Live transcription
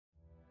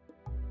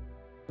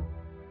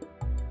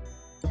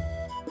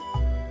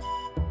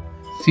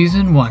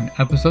Season 1,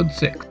 Episode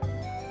 6,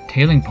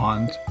 Tailing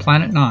Ponds,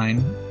 Planet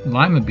 9,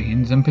 Lima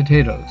Beans and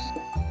Potatoes.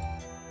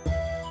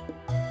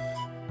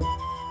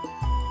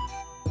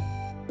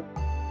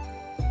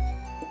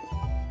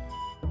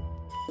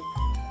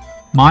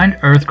 Mined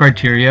Earth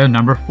Criteria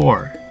Number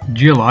 4,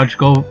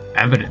 Geological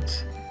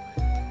Evidence.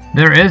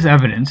 There is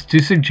evidence to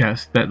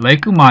suggest that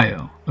Lake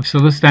Umayo of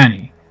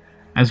Silistani,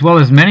 as well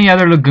as many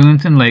other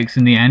lagoons and lakes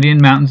in the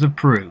Andean mountains of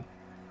Peru,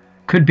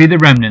 could be the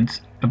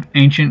remnants of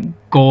ancient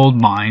gold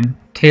mine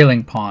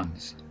tailing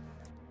ponds.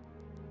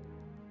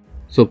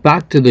 So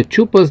back to the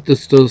Chupas de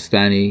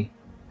Silistani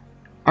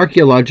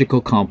archaeological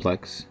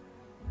complex,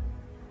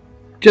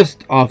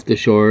 just off the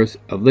shores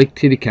of Lake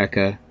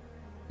Titicaca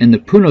in the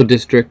Puno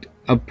district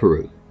of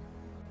Peru.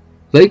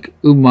 Lake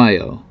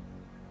Umayo.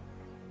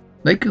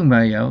 Lake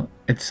Umayo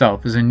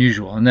itself is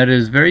unusual in that it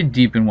is very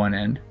deep in one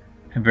end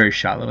and very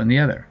shallow in the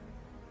other.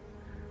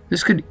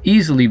 This could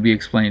easily be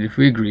explained if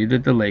we agree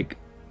that the lake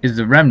is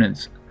the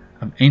remnants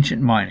of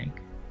ancient mining.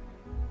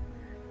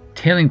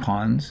 Tailing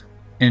ponds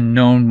in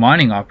known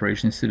mining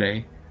operations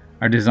today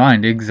are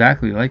designed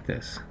exactly like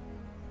this.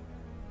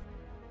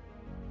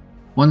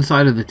 One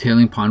side of the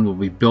tailing pond will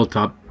be built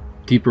up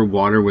deeper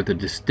water with a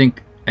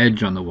distinct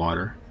edge on the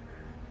water,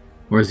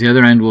 whereas the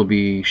other end will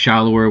be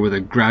shallower with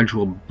a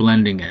gradual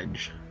blending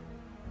edge.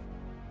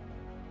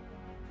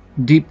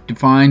 Deep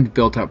defined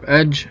built up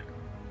edge,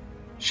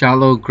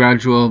 shallow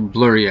gradual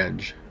blurry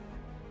edge.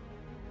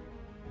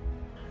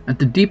 At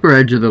the deeper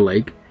edge of the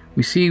lake,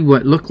 we see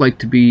what look like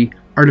to be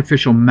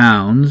artificial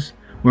mounds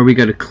where we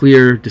got a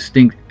clear,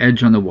 distinct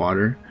edge on the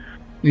water.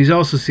 We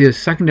also see a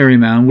secondary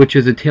mound, which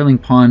is a tailing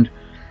pond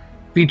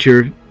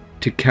feature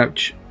to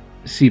catch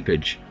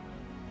seepage.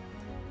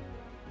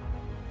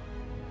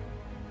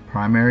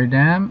 Primary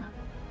dam,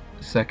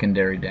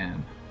 secondary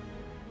dam.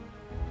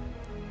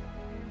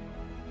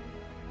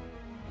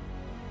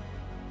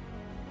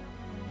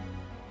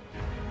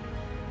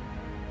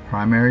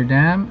 Primary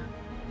dam,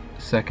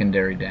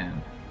 secondary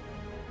dam.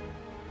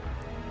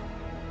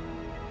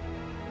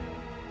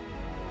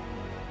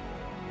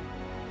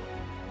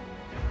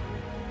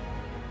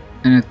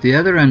 And at the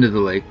other end of the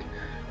lake,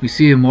 we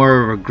see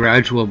more of a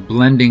gradual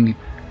blending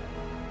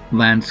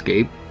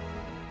landscape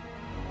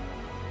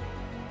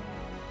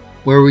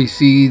where we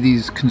see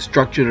these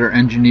constructed or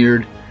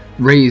engineered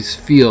raised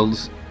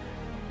fields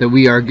that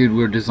we argued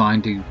were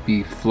designed to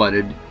be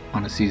flooded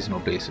on a seasonal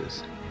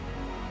basis.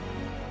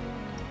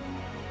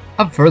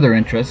 Of further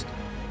interest,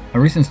 a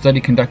recent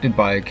study conducted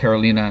by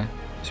Carolina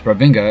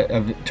Spravinga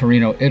of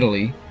Torino,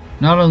 Italy,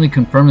 not only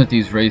confirmed that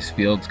these raised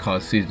fields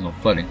cause seasonal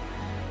flooding,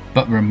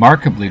 but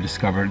remarkably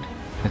discovered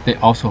that they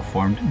also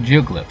formed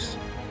geoglyphs.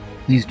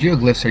 These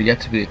geoglyphs are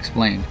yet to be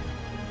explained.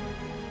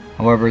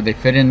 However, they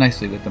fit in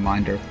nicely with the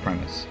mined earth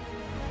premise.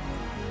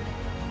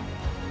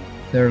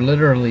 There are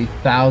literally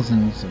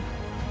thousands of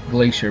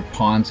glacier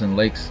ponds and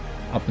lakes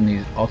up in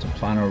these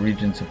altiplano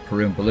regions of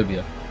Peru and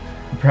Bolivia,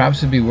 and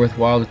perhaps it would be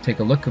worthwhile to take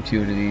a look at a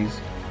few of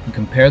these and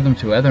compare them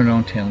to other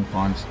known tailing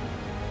ponds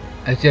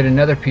as yet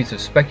another piece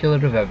of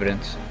speculative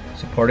evidence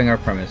supporting our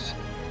premise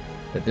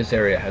that this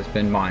area has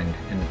been mined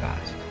in the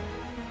past.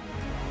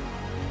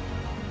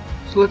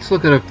 So let's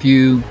look at a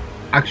few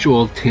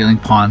actual tailing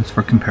ponds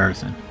for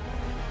comparison.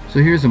 So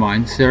here's a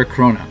mine, Cerro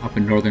Corona, up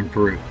in northern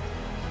Peru.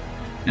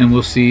 And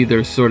we'll see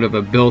there's sort of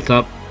a built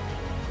up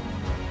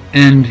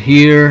end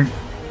here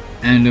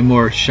and a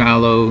more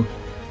shallow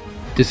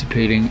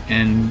dissipating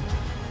end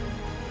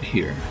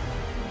here.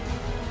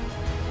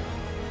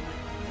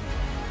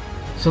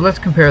 So let's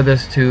compare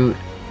this to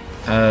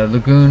a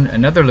lagoon,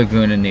 another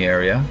lagoon in the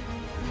area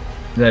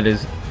that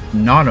is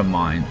not a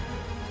mine.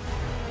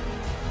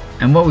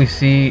 And what we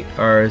see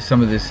are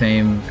some of the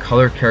same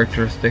color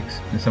characteristics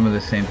and some of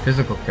the same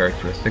physical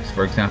characteristics.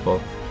 For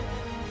example,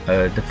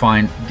 a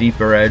defined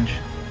deeper edge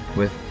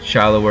with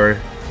shallower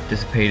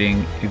dissipating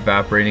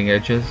evaporating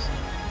edges.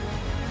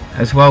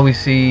 As well, we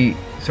see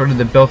sort of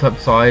the built up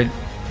side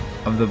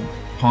of the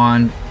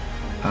pond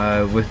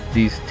with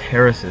these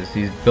terraces,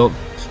 these built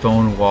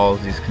stone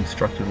walls, these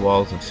constructed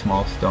walls of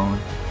small stone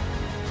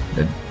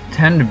that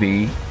tend to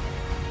be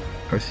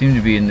or seem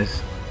to be in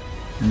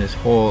this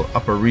whole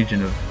upper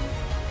region of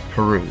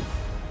Peru.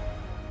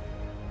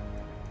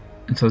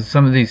 And so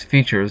some of these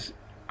features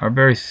are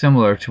very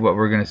similar to what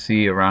we're going to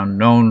see around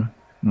known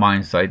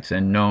mine sites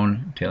and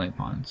known tailing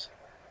ponds.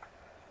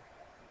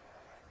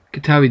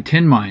 Katawi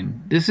Tin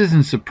Mine. This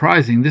isn't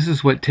surprising. This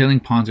is what tailing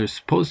ponds are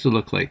supposed to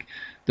look like.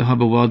 They'll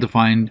have a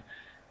well-defined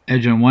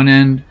edge on one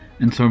end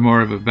and so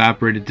more of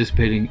evaporated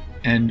dissipating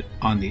end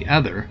on the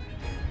other.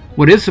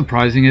 What is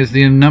surprising is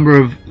the number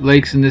of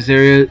lakes in this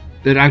area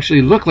that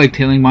actually look like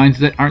tailing mines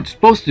that aren't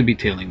supposed to be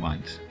tailing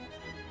mines.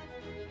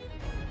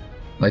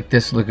 Like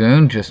this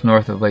lagoon just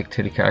north of Lake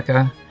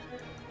Titicaca,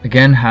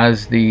 again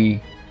has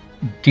the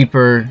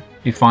deeper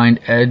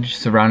defined edge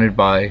surrounded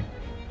by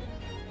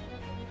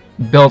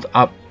built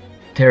up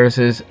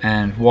terraces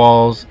and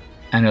walls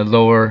and a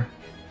lower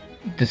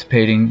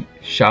dissipating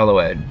shallow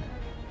edge,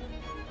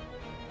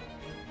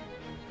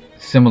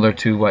 similar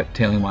to what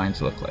tailing mines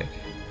look like.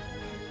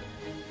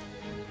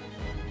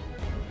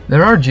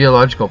 There are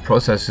geological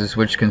processes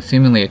which can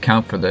seemingly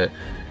account for the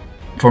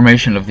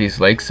formation of these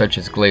lakes, such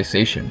as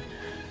glaciation.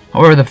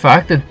 However, the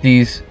fact that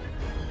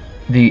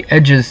the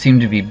edges seem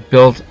to be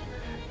built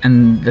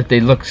and that they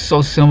look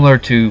so similar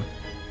to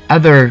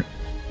other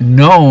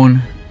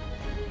known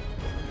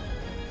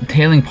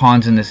tailing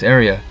ponds in this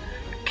area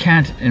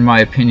can't, in my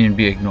opinion,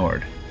 be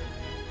ignored.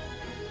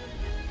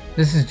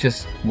 This is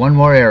just one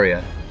more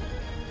area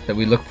that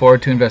we look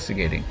forward to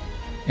investigating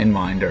in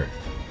Mined Earth.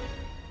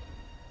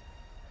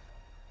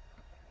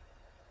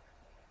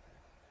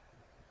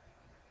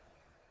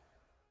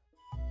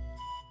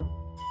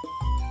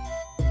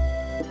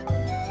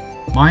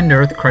 Mined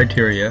Earth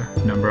criteria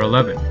number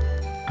 11.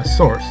 A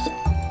source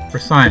for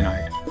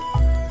cyanide.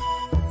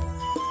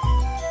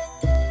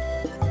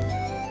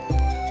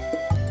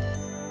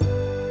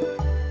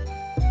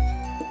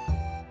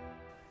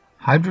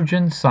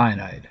 Hydrogen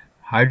cyanide.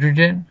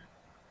 Hydrogen,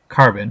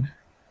 carbon,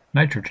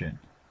 nitrogen.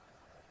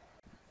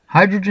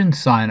 Hydrogen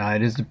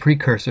cyanide is the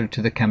precursor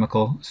to the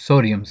chemical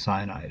sodium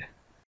cyanide.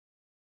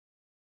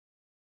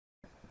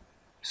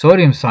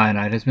 Sodium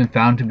cyanide has been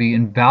found to be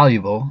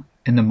invaluable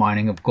in the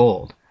mining of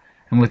gold,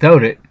 and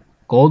without it,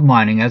 gold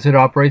mining as it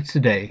operates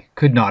today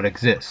could not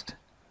exist.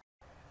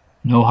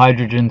 No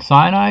hydrogen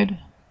cyanide,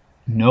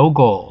 no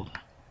gold.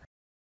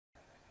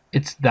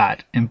 It's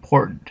that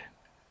important.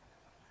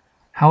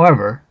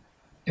 However,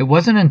 it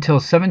wasn't until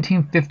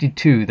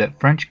 1752 that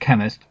French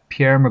chemist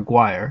Pierre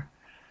Maguire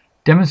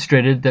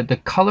demonstrated that the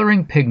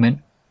coloring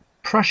pigment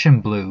Prussian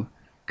blue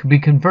could be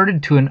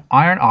converted to an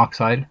iron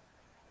oxide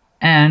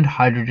and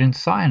hydrogen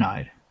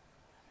cyanide.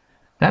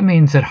 That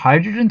means that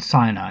hydrogen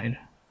cyanide,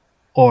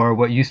 or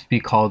what used to be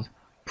called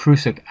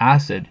prussic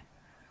acid,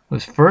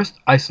 was first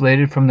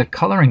isolated from the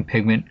coloring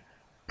pigment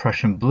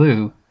Prussian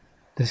blue,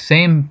 the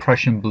same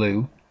Prussian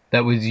blue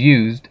that was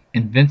used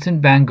in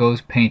Vincent van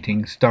Gogh's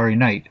painting Starry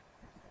Night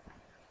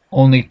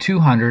only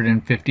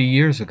 250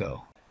 years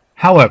ago.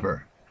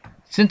 However,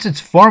 since its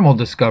formal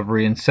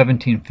discovery in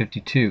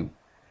 1752,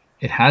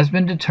 it has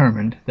been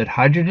determined that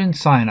hydrogen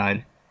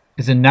cyanide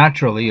is a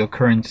naturally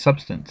occurring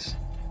substance.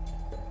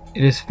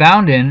 It is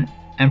found in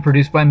and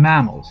produced by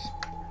mammals.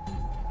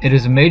 It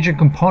is a major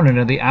component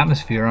of the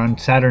atmosphere on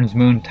Saturn's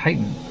moon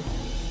Titan,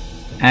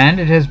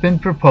 and it has been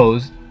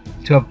proposed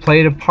to have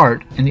played a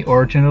part in the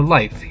origin of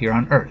life here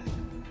on Earth.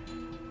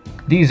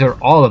 These are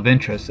all of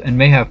interest and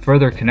may have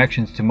further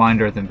connections to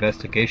Mined Earth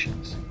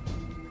investigations.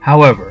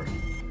 However,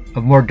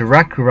 of more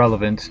direct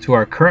relevance to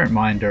our current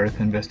Mined Earth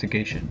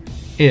investigation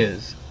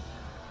is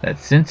that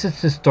since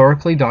its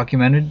historically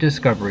documented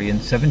discovery in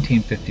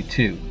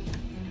 1752,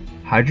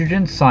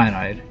 hydrogen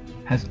cyanide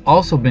has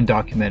also been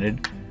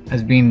documented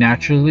as being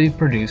naturally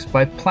produced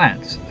by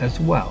plants as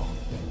well.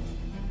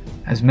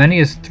 As many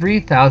as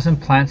 3,000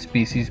 plant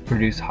species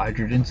produce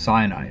hydrogen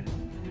cyanide,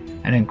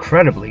 and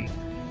incredibly,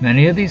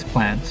 many of these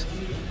plants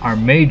are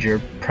major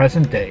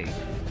present day,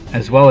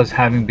 as well as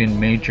having been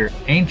major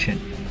ancient,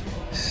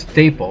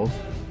 staple,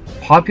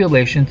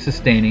 population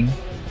sustaining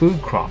food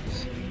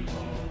crops.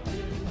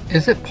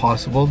 Is it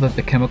possible that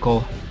the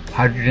chemical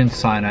hydrogen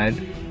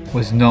cyanide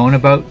was known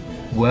about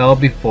well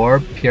before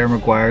Pierre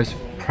Maguire's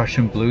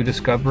Prussian blue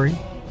discovery?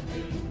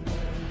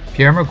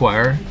 Pierre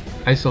Maguire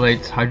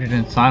isolates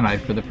hydrogen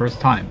cyanide for the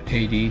first time,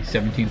 AD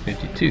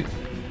 1752.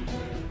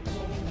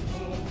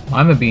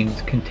 Lima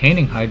beans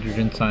containing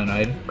hydrogen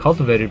cyanide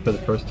cultivated for the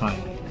first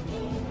time,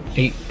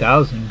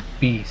 8000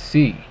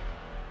 BC.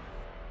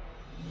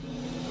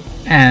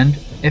 And,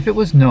 if it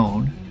was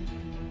known,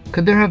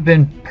 could there have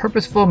been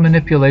purposeful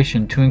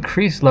manipulation to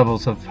increase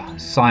levels of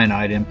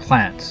cyanide in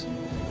plants,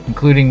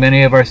 including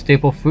many of our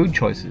staple food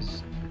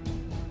choices?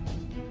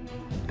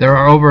 There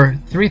are over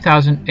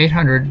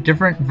 3,800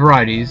 different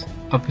varieties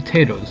of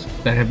potatoes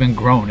that have been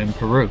grown in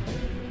Peru.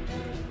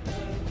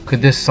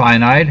 Could this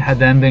cyanide have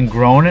then been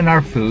grown in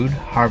our food,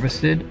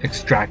 harvested,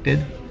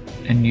 extracted,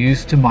 and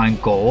used to mine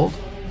gold?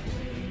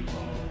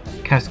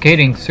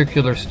 Cascading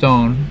circular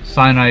stone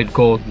cyanide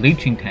gold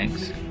leaching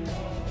tanks.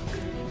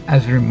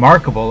 As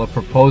remarkable a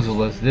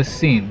proposal as this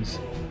seems,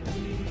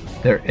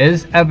 there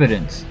is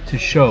evidence to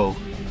show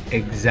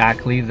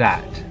exactly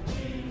that.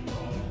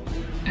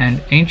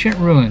 And ancient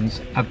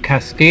ruins of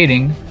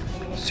cascading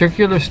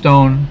circular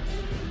stone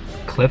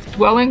cliff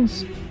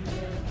dwellings?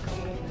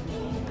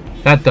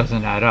 That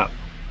doesn't add up.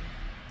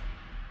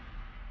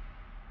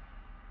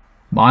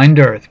 Mined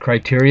Earth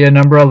criteria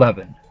number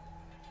 11.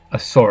 A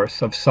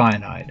source of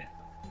cyanide.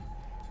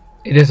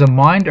 It is a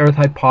Mined Earth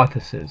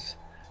hypothesis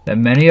that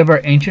many of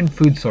our ancient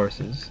food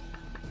sources,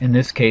 in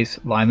this case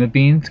lima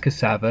beans,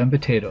 cassava, and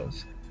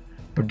potatoes,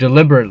 were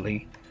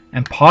deliberately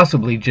and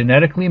possibly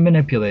genetically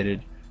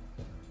manipulated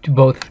to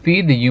both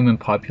feed the human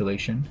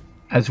population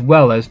as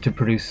well as to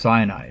produce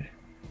cyanide.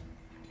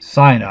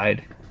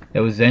 Cyanide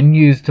that was then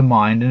used to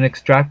mine and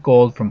extract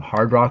gold from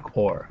hard rock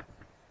ore.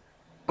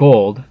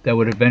 Gold that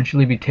would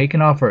eventually be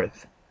taken off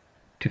Earth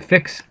to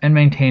fix and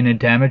maintain a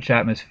damaged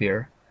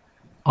atmosphere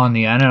on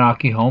the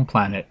Anunnaki home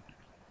planet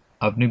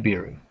of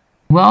Nibiru.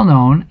 Well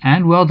known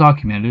and well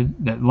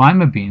documented that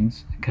lima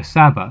beans,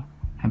 cassava,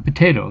 and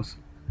potatoes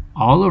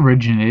all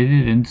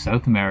originated in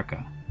South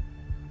America.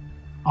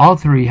 All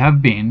three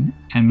have been,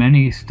 and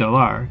many still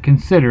are,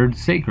 considered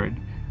sacred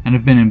and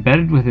have been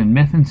embedded within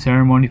myth and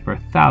ceremony for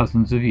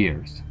thousands of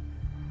years.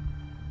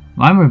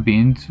 Lima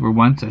beans were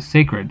once a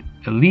sacred,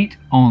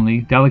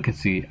 elite-only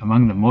delicacy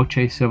among the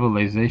Moche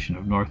civilization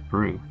of North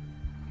Peru.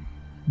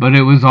 But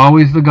it was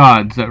always the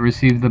gods that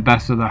received the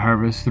best of the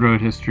harvest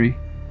throughout history,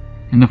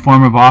 in the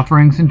form of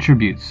offerings and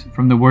tributes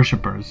from the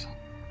worshippers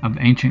of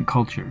ancient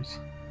cultures.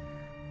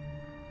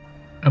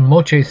 A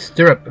Moche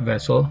stirrup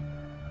vessel,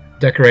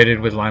 decorated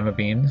with lima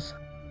beans.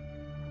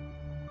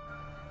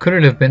 Could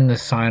it have been the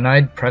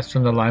cyanide pressed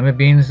from the lima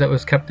beans that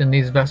was kept in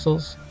these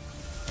vessels?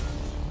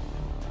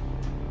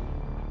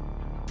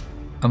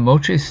 A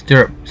Moche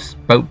stirrup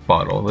spout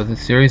bottle with a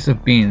series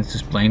of beans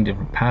displaying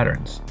different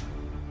patterns.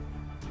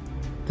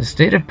 The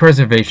state of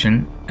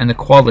preservation and the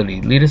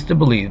quality lead us to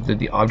believe that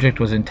the object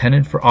was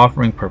intended for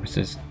offering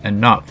purposes and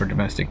not for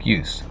domestic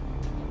use.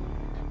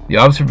 The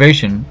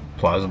observation,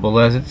 plausible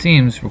as it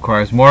seems,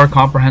 requires more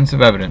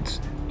comprehensive evidence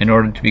in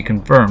order to be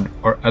confirmed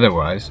or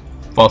otherwise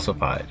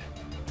falsified.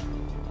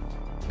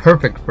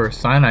 Perfect for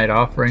cyanide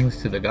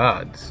offerings to the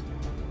gods.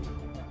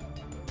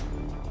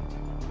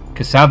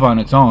 Cassava on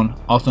its own,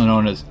 also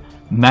known as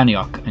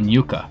manioc and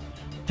yucca,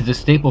 is a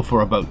staple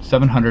for about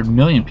 700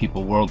 million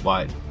people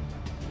worldwide.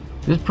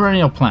 This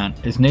perennial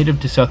plant is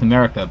native to South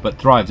America but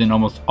thrives in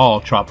almost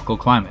all tropical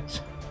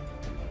climates.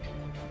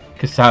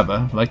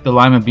 Cassava, like the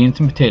lima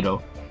beans and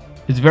potato,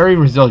 is very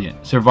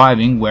resilient,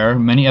 surviving where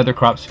many other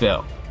crops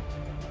fail.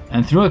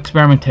 And through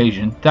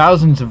experimentation,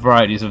 thousands of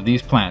varieties of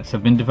these plants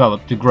have been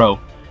developed to grow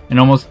in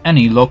almost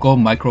any local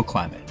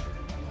microclimate.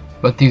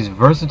 But these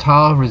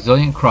versatile,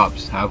 resilient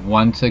crops have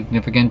one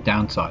significant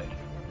downside.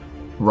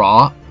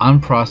 Raw,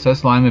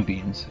 unprocessed lima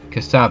beans,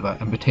 cassava,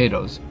 and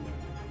potatoes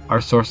are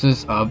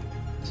sources of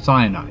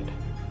cyanide.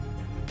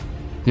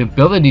 The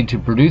ability to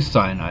produce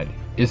cyanide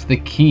is the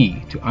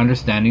key to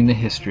understanding the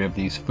history of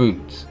these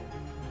foods.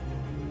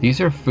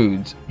 These are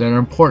foods that are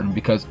important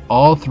because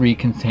all three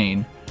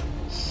contain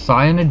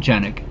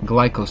cyanogenic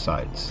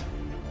glycosides.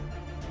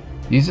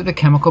 These are the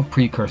chemical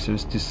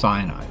precursors to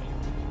cyanide.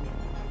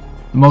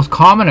 The most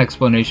common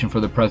explanation for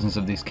the presence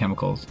of these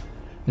chemicals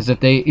is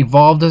that they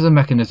evolved as a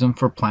mechanism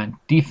for plant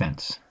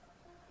defense.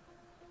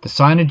 The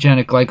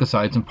cyanogenic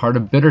glycosides impart a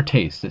bitter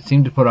taste that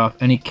seems to put off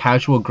any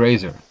casual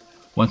grazer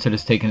once it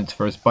has taken its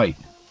first bite.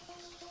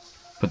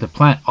 But the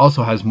plant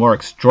also has more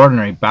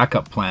extraordinary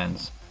backup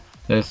plans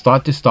that is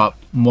thought to stop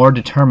more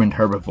determined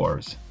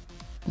herbivores.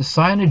 The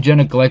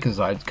cyanogenic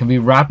glycosides can be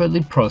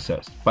rapidly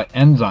processed by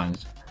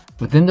enzymes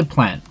within the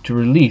plant to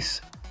release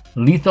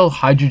lethal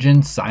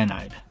hydrogen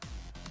cyanide.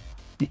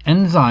 The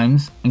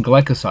enzymes and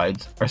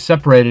glycosides are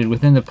separated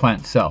within the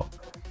plant cell,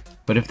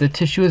 but if the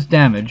tissue is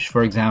damaged,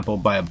 for example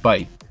by a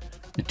bite,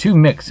 the two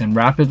mix and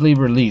rapidly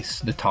release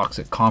the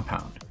toxic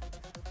compound.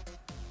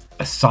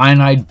 A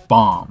cyanide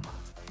bomb.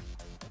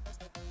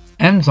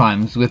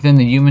 Enzymes within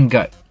the human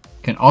gut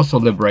can also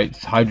liberate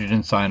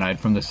hydrogen cyanide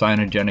from the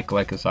cyanogenic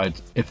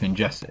glycosides if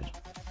ingested.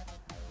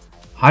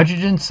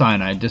 Hydrogen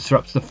cyanide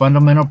disrupts the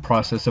fundamental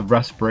process of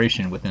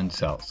respiration within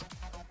cells.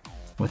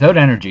 Without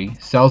energy,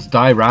 cells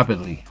die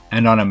rapidly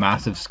and on a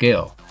massive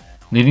scale,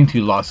 leading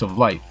to loss of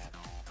life.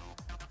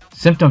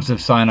 Symptoms of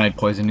cyanide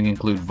poisoning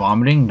include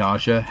vomiting,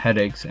 nausea,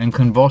 headaches, and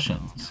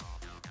convulsions.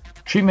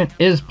 Treatment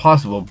is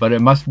possible, but it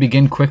must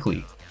begin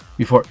quickly,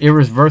 before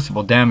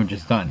irreversible damage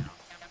is done.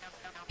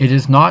 It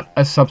is not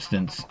a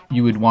substance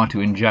you would want to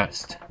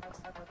ingest.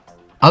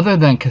 Other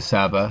than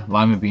cassava,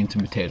 lima beans,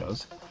 and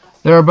potatoes,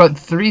 there are about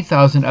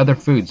 3,000 other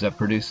foods that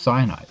produce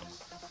cyanide.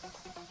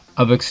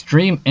 Of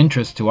extreme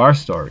interest to our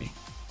story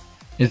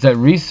is that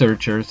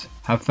researchers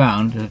have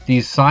found that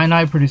these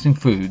cyanide-producing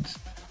foods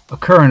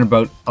occur in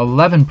about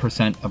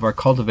 11% of our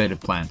cultivated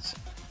plants,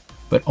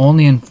 but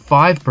only in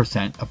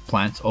 5% of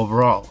plants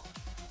overall.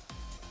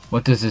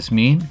 What does this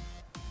mean?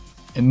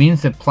 It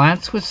means that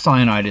plants with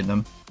cyanide in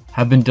them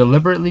have been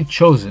deliberately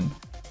chosen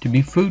to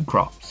be food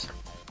crops.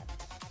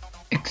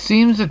 It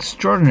seems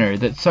extraordinary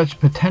that such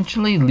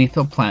potentially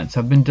lethal plants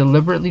have been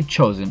deliberately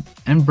chosen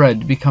and bred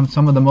to become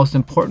some of the most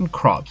important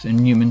crops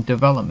in human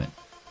development.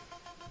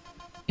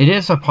 It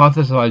is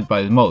hypothesized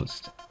by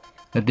most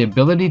that the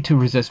ability to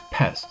resist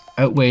pests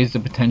outweighs the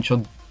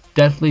potential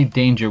deathly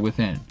danger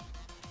within.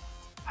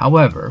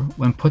 However,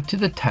 when put to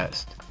the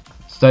test,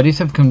 studies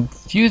have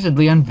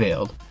confusedly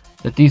unveiled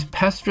that these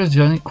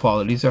pest-resilient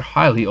qualities are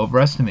highly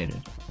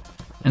overestimated,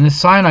 and the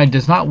cyanide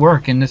does not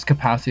work in this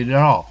capacity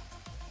at all.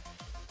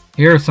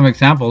 Here are some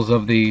examples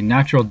of the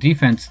natural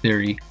defense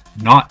theory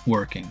not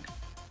working.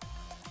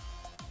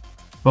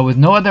 But with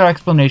no other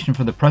explanation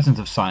for the presence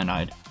of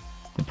cyanide,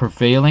 the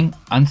prevailing,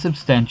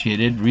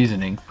 unsubstantiated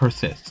reasoning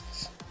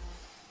persists.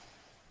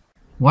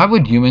 Why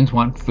would humans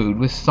want food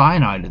with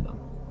cyanide in them?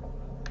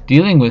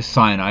 Dealing with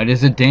cyanide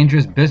is a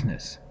dangerous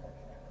business.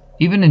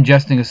 Even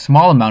ingesting a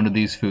small amount of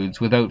these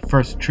foods without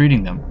first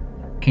treating them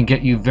can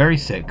get you very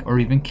sick or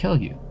even kill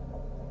you.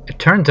 It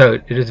turns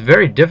out it is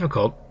very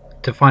difficult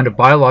to find a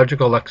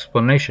biological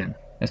explanation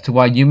as to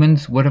why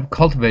humans would have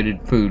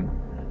cultivated food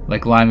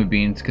like lima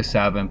beans,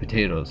 cassava, and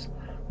potatoes,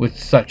 with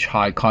such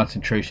high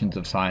concentrations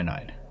of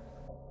cyanide.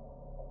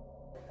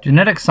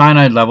 Genetic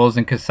cyanide levels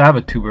in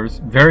cassava tubers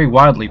vary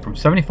widely from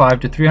 75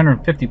 to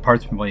 350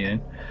 parts per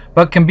million,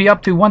 but can be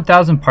up to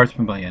 1,000 parts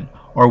per million,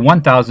 or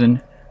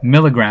 1,000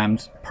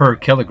 milligrams per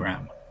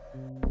kilogram.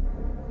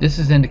 This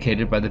is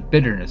indicated by the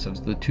bitterness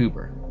of the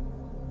tuber.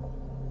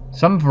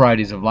 Some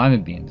varieties of lima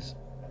beans,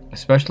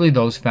 especially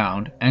those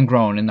found and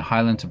grown in the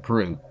highlands of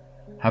Peru,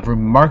 have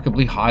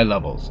remarkably high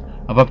levels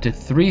of up to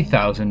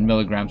 3,000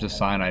 milligrams of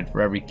cyanide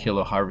for every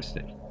kilo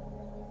harvested.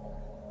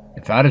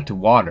 If added to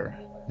water,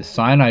 the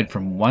cyanide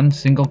from 1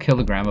 single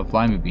kilogram of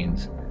lima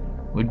beans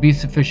would be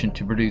sufficient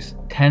to produce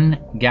 10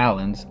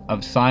 gallons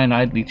of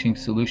cyanide leaching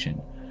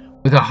solution,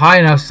 with a high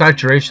enough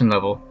saturation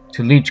level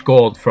to leach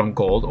gold from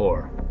gold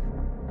ore.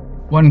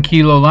 1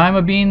 kilo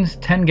lima beans,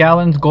 10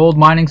 gallons gold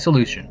mining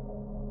solution.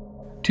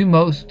 To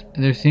most,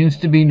 there seems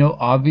to be no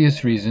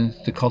obvious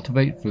reasons to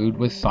cultivate food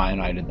with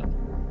cyanide in them.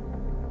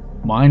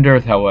 Mined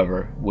earth,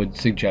 however, would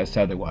suggest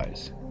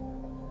otherwise.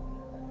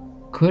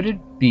 Could it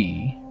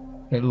be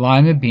that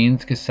lima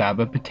beans,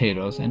 cassava,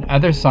 potatoes, and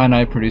other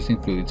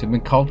cyanide-producing foods have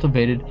been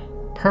cultivated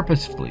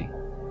purposefully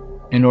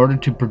in order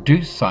to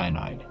produce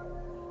cyanide,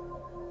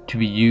 to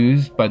be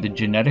used by the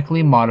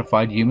genetically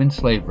modified human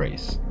slave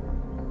race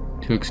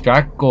to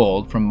extract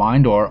gold from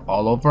mined ore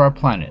all over our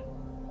planet,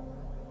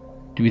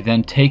 to be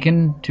then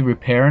taken to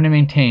repair and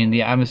maintain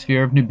the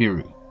atmosphere of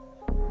Nibiru,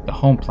 the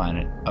home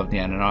planet of the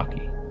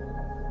Anunnaki?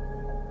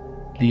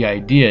 The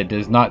idea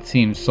does not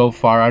seem so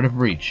far out of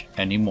reach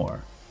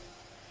anymore.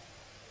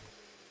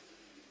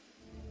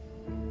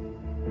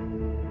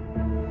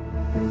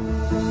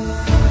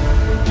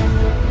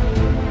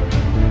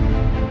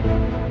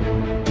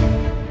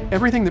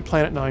 Everything that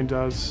Planet 9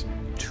 does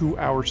to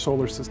our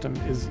solar system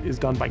is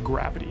done by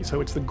gravity.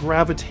 So it's the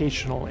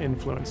gravitational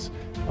influence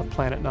of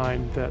Planet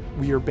 9 that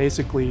we are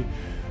basically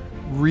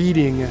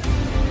reading.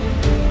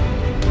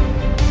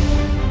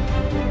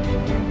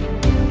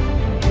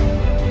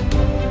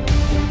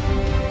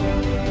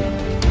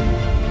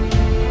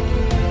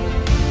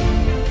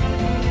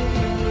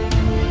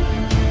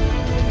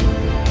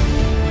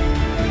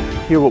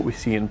 Here what we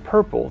see in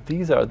purple,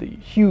 these are the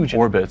huge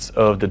orbits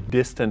of the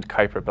distant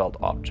Kuiper Belt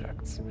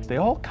objects. They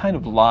all kind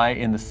of lie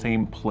in the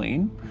same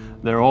plane.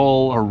 They're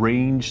all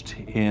arranged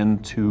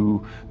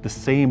into the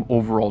same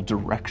overall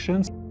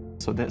directions,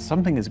 so that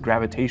something is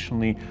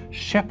gravitationally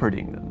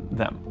shepherding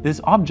them.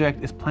 This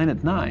object is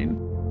Planet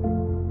 9.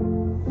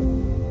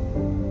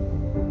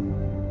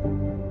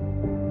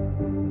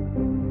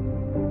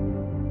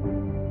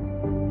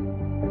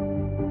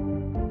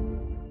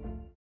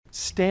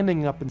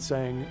 Standing up and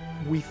saying,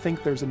 we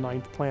think there's a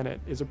 9th planet,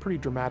 is a pretty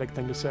dramatic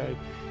thing to say.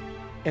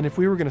 And if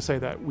we were going to say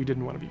that, we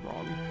didn't want to be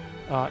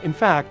wrong. In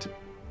fact,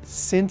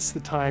 since the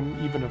time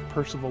even of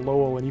Percival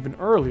Lowell and even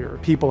earlier,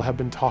 people have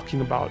been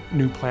talking about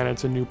new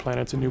planets and new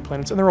planets and new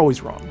planets, and they're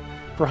always wrong.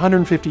 For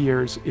 150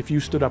 years, if you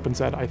stood up and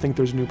said, I think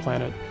there's a new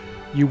planet,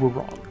 you were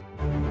wrong.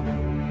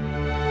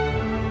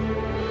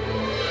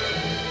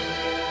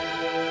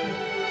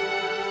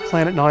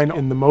 Planet 9,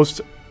 and the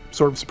most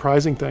sort of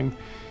surprising thing,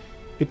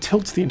 it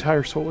tilts the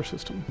entire solar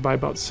system by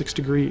about 6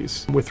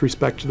 degrees with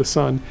respect to the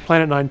sun.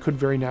 Planet 9 could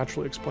very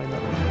naturally explain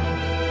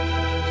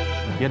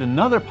that. Yet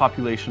another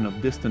population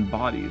of distant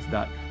bodies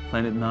that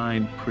Planet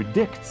 9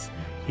 predicts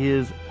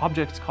is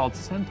objects called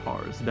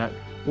centaurs that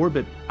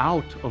orbit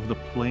out of the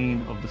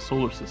plane of the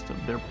solar system.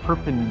 They're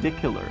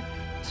perpendicular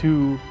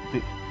to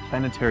the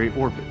planetary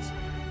orbits.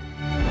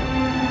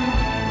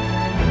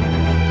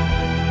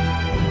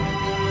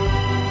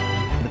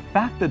 The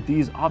fact that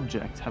these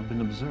objects have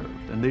been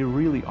observed, and they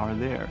really are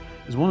there,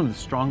 is one of the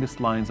strongest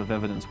lines of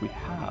evidence we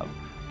have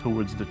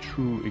towards the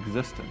true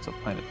existence of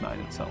Planet 9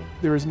 itself.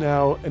 There is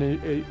now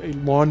a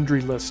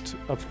laundry list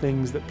of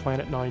things that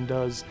Planet 9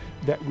 does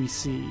that we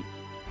see.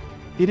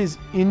 It is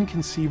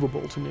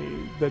inconceivable to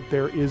me that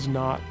there is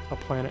not a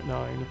Planet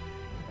 9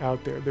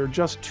 out there. There are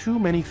just too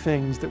many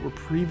things that were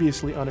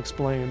previously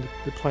unexplained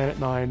that Planet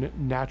 9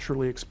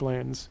 naturally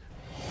explains.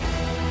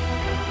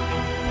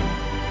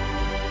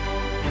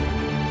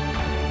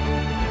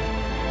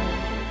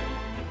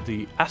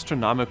 The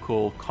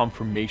astronomical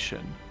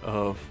confirmation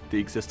of the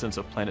existence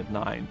of Planet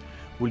 9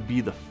 would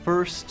be the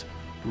first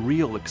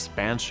real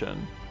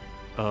expansion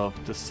of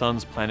the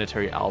Sun's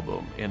planetary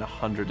album in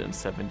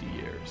 170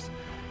 years.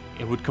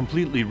 It would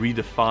completely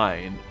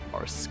redefine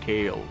our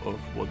scale of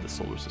what the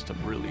solar system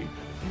really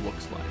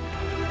looks like.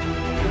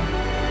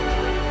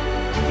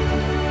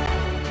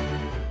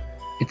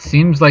 It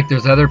seems like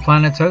there's other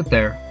planets out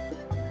there.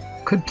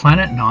 Could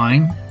Planet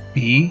 9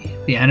 be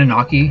the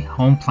Anunnaki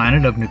home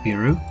planet of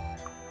Nibiru?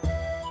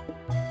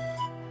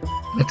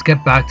 Let's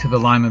get back to the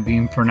lima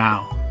bean for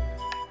now.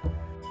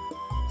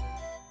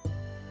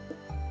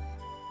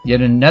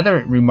 Yet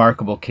another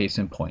remarkable case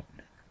in point.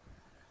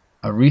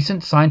 A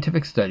recent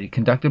scientific study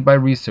conducted by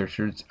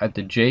researchers at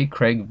the J.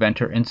 Craig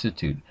Venter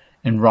Institute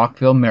in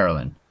Rockville,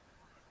 Maryland,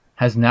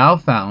 has now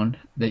found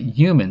that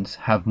humans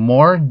have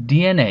more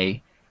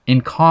DNA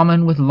in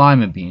common with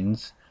lima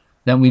beans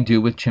than we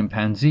do with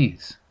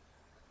chimpanzees.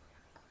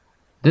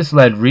 This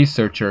led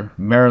researcher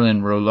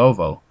Marilyn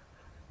Rolovo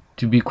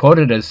to be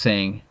quoted as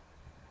saying,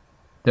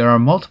 "There are a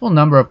multiple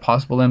number of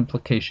possible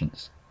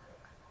implications,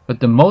 but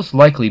the most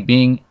likely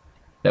being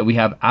that we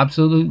have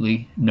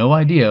absolutely no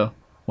idea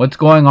what's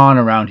going on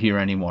around here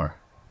anymore."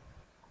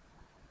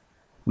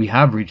 We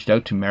have reached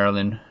out to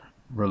Marilyn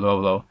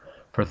Rolovo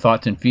for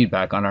thoughts and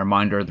feedback on our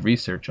Mind Earth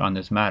research on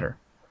this matter,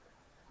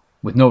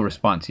 with no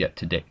response yet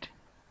to date.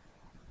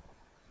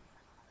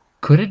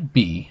 Could it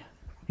be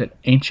that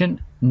ancient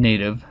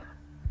native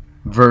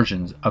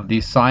versions of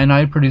these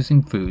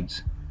cyanide-producing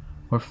foods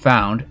were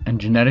found and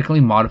genetically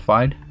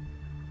modified,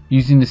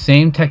 using the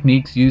same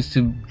techniques used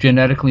to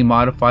genetically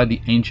modify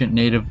the ancient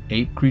native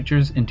ape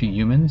creatures into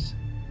humans?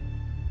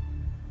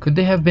 Could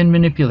they have been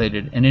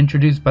manipulated and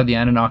introduced by the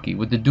Anunnaki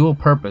with the dual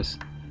purpose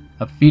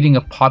of feeding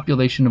a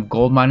population of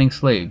gold mining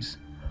slaves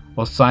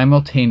while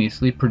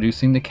simultaneously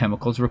producing the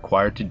chemicals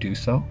required to do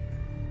so?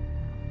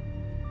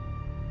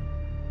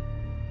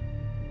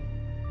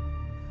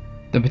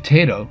 The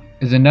potato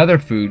is another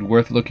food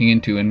worth looking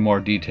into in more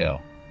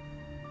detail.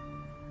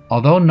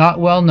 Although not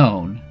well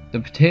known, the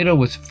potato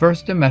was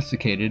first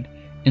domesticated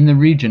in the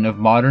region of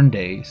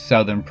modern-day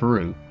southern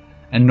Peru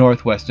and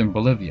northwestern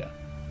Bolivia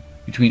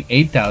between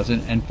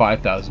 8000 and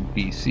 5000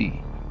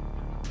 BC.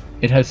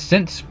 It has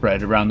since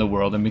spread around the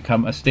world and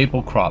become a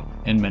staple crop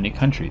in many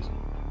countries.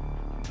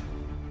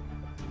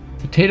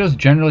 Potatoes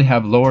generally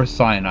have lower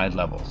cyanide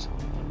levels.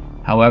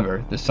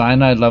 However, the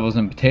cyanide levels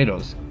in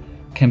potatoes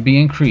can be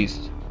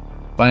increased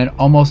by an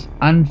almost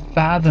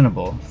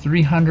unfathomable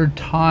 300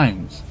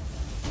 times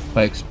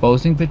by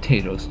exposing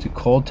potatoes to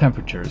cold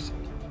temperatures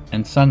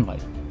and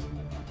sunlight.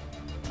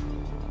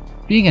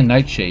 Being a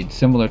nightshade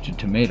similar to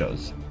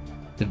tomatoes,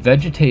 the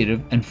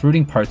vegetative and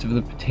fruiting parts of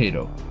the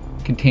potato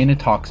contain a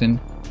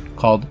toxin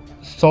called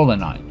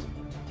solanine.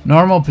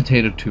 Normal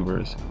potato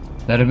tubers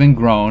that have been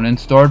grown and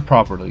stored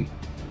properly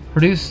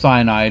produce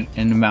cyanide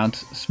in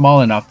amounts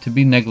small enough to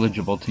be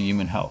negligible to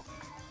human health.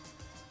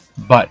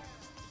 But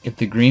if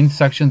the green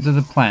sections of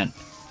the plant,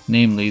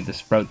 namely the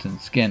sprouts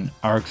and skin,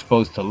 are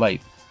exposed to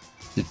light,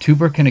 the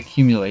tuber can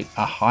accumulate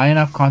a high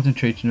enough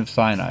concentration of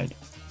cyanide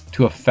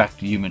to affect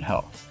human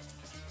health.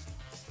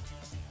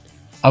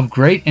 Of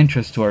great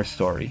interest to our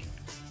story,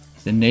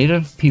 the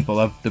native people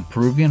of the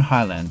Peruvian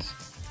highlands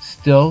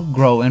still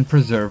grow and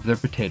preserve their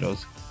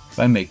potatoes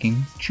by making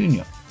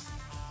chuño.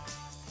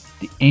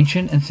 The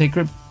ancient and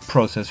sacred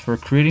process for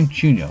creating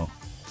chuño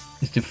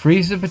is to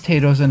freeze the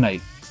potatoes at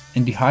night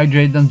and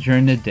dehydrate them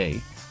during the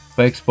day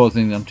by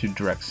exposing them to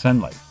direct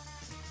sunlight.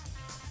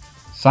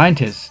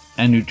 Scientists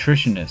and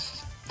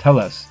nutritionists tell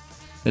us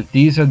that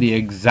these are the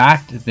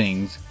exact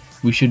things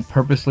we should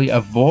purposely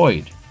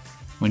avoid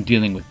when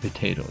dealing with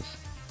potatoes,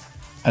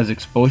 as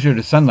exposure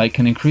to sunlight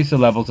can increase the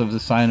levels of the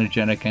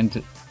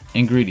cyanogenic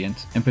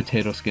ingredients in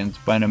potato skins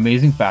by an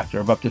amazing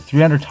factor of up to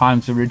 300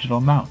 times the original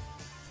amount.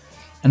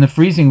 And the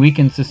freezing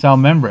weakens the cell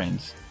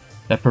membranes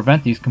that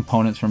prevent these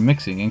components from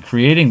mixing and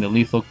creating the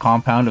lethal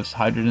compound of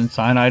hydrogen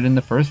cyanide in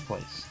the first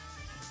place.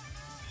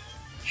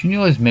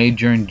 Chuño is made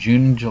during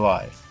June and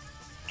July,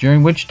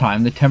 during which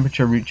time the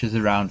temperature reaches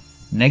around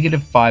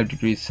 -5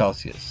 degrees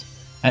Celsius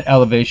at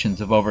elevations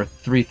of over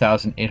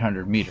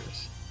 3,800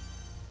 meters.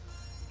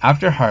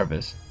 After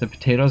harvest, the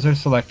potatoes are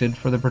selected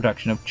for the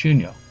production of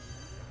chuño,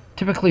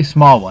 typically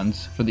small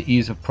ones for the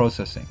ease of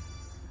processing.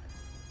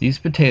 These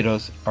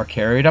potatoes are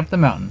carried up the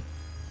mountain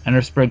and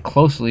are spread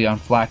closely on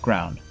flat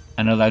ground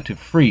and allowed to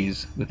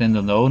freeze within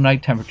the low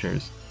night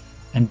temperatures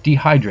and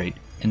dehydrate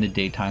in the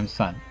daytime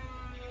sun.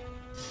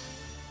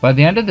 By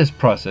the end of this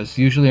process,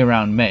 usually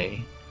around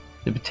May,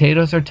 the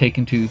potatoes are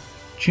taken to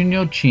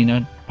chuño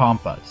china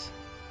pampas,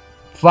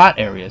 flat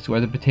areas where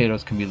the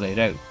potatoes can be laid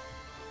out.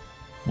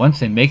 Once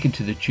they make it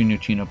to the chuño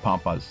china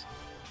pampas,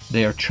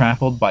 they are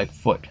trampled by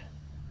foot.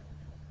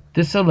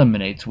 This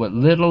eliminates what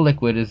little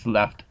liquid is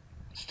left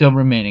still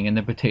remaining in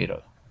the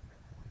potato,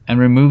 and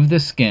removes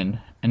the skin,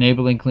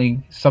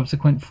 enabling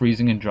subsequent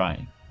freezing and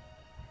drying.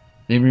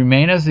 They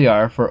remain as they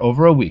are for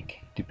over a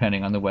week,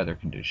 depending on the weather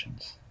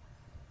conditions.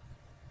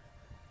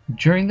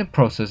 During the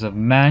process of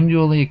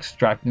manually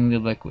extracting the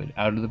liquid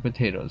out of the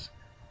potatoes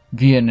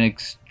via an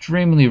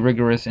extremely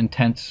rigorous,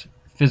 intense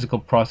physical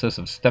process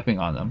of stepping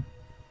on them,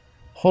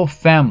 whole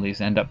families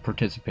end up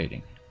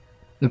participating.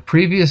 The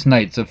previous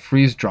nights of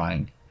freeze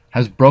drying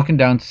has broken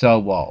down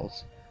cell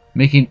walls,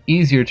 making it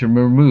easier to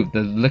remove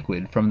the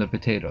liquid from the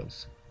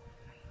potatoes.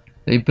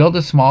 They build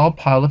a small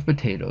pile of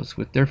potatoes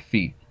with their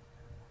feet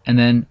and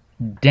then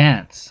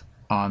dance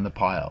on the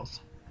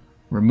piles,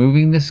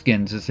 removing the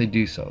skins as they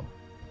do so.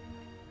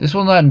 This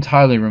will not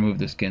entirely remove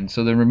the skin,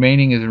 so the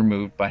remaining is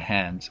removed by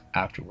hands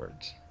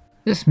afterwards.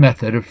 This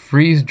method of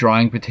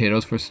freeze-drying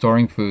potatoes for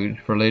storing food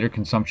for later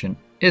consumption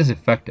is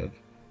effective,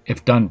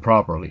 if done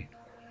properly,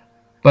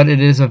 but it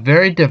is a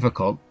very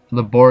difficult,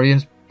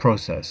 laborious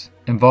process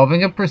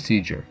involving a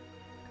procedure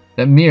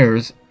that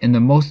mirrors, in the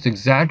most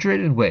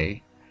exaggerated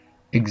way,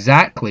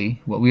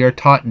 exactly what we are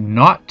taught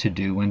not to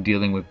do when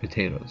dealing with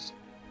potatoes.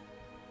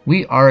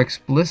 We are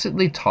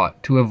explicitly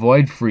taught to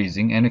avoid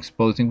freezing and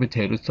exposing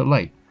potatoes to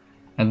light,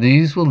 and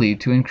these will lead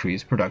to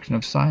increased production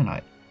of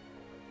cyanide.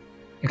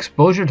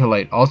 Exposure to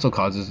light also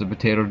causes the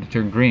potato to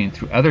turn green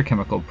through other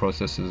chemical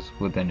processes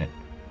within it.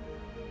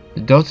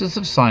 The doses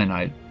of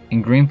cyanide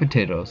in green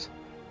potatoes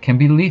can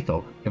be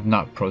lethal if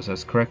not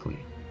processed correctly,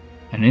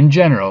 and in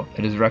general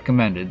it is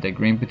recommended that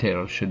green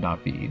potatoes should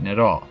not be eaten at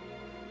all.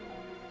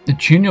 The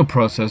chuño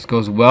process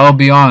goes well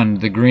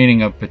beyond the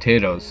greening of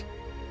potatoes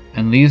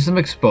and leaves them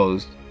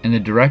exposed in the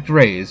direct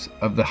rays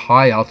of the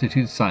high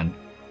altitude sun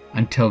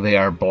until they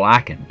are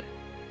blackened.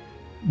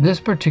 This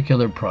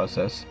particular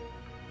process,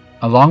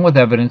 along with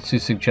evidence to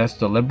suggest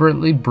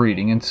deliberately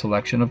breeding and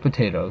selection of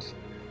potatoes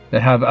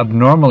that have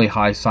abnormally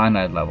high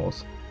cyanide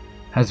levels,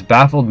 has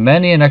baffled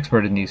many an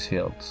expert in these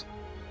fields.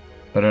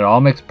 But it all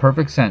makes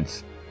perfect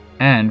sense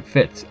and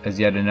fits as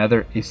yet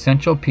another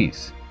essential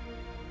piece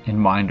in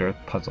Mind-Earth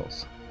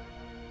puzzles.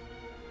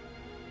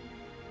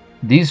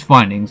 These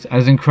findings,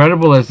 as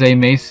incredible as they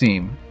may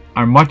seem,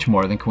 are much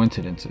more than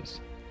coincidences.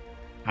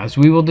 As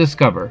we will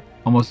discover,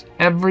 almost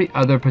every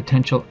other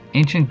potential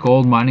ancient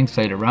gold mining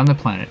site around the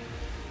planet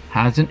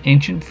has an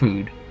ancient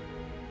food,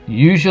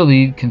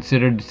 usually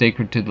considered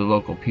sacred to the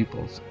local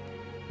peoples,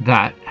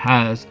 that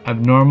has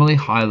abnormally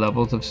high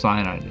levels of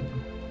cyanide in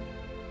them.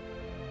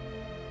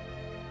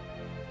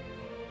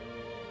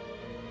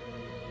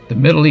 The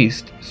Middle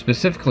East,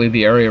 specifically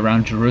the area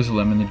around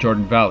Jerusalem and the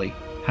Jordan Valley,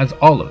 has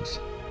olives.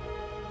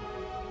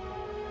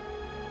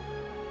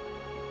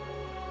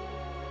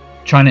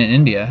 China and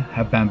India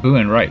have bamboo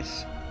and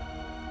rice.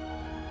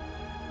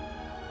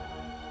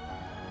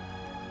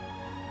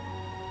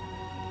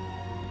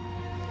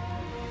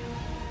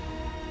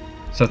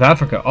 South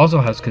Africa also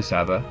has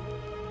cassava,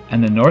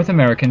 and the North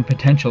American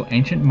potential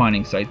ancient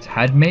mining sites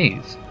had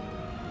maize,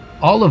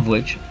 all of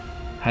which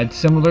had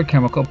similar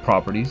chemical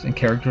properties and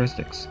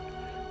characteristics.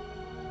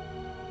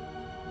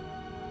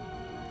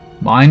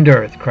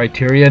 Mind-Earth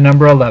criteria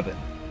number 11,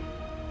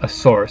 a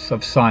source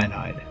of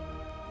cyanide.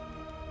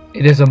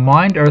 It is a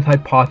Mind-Earth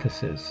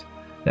hypothesis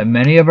that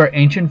many of our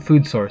ancient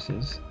food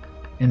sources,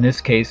 in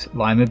this case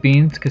lima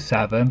beans,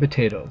 cassava, and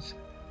potatoes,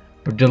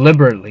 were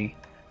deliberately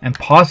and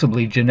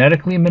possibly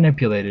genetically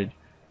manipulated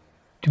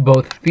to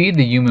both feed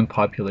the human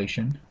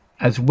population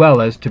as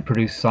well as to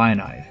produce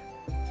cyanide.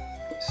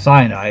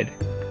 Cyanide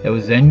that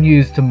was then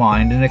used to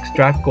mine and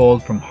extract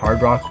gold from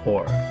hard rock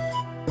ore.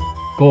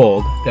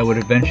 Gold that would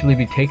eventually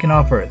be taken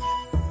off Earth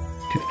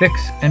to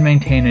fix and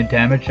maintain a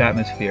damaged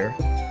atmosphere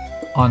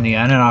on the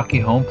Anunnaki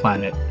home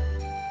planet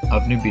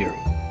of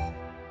Nibiru.